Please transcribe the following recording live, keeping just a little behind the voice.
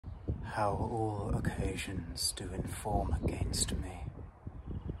how all occasions do inform against me,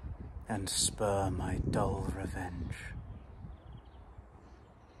 and spur my dull revenge.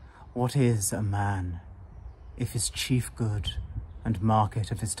 What is a man, if his chief good and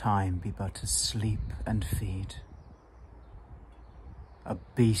market of his time be but to sleep and feed? A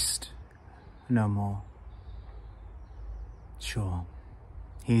beast, no more. Sure,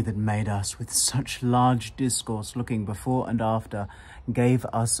 he that made us with such large discourse, looking before and after, gave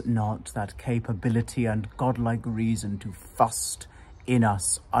us not that capability and godlike reason to fust in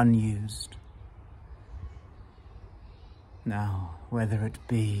us unused. Now, whether it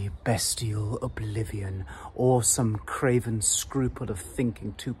be bestial oblivion, or some craven scruple of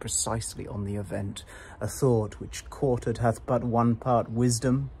thinking too precisely on the event, a thought which courted hath but one part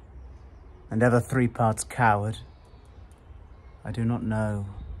wisdom, and ever 3 parts coward, I do not know,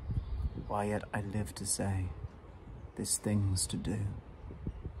 why yet I live to say, this thing's to do.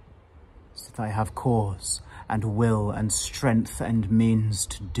 Sith I have cause, and will, and strength, and means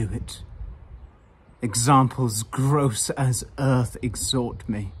to do it. Examples gross as earth exhort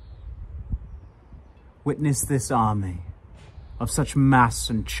me. Witness this army, of such mass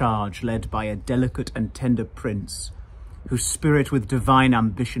and charge, led by a delicate and tender prince, whose spirit with divine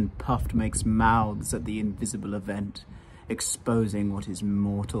ambition puffed makes mouths at the invisible event, exposing what is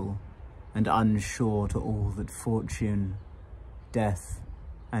mortal, and unsure to all that fortune, death,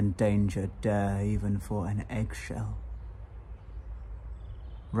 and danger dare even for an eggshell.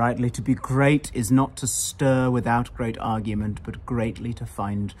 Rightly to be great is not to stir without great argument, but greatly to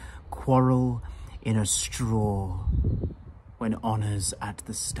find quarrel in a straw when honour's at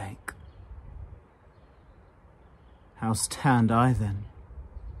the stake. How stand I then,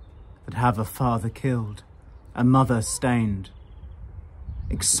 that have a father killed, a mother stained,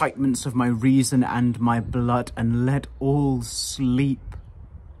 excitements of my reason and my blood, and let all sleep,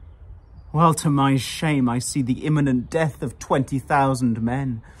 while to my shame I see the imminent death of 20,000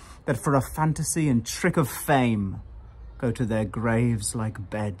 men, that for a fantasy and trick of fame go to their graves like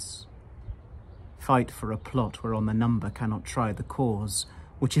beds, fight for a plot whereon the number cannot try the cause,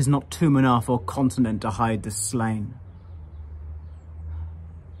 which is not tomb enough or continent to hide the slain.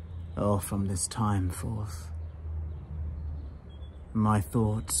 Oh, from this time forth, my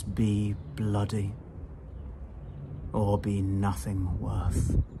thoughts be bloody, or be nothing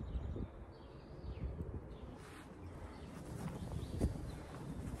worth.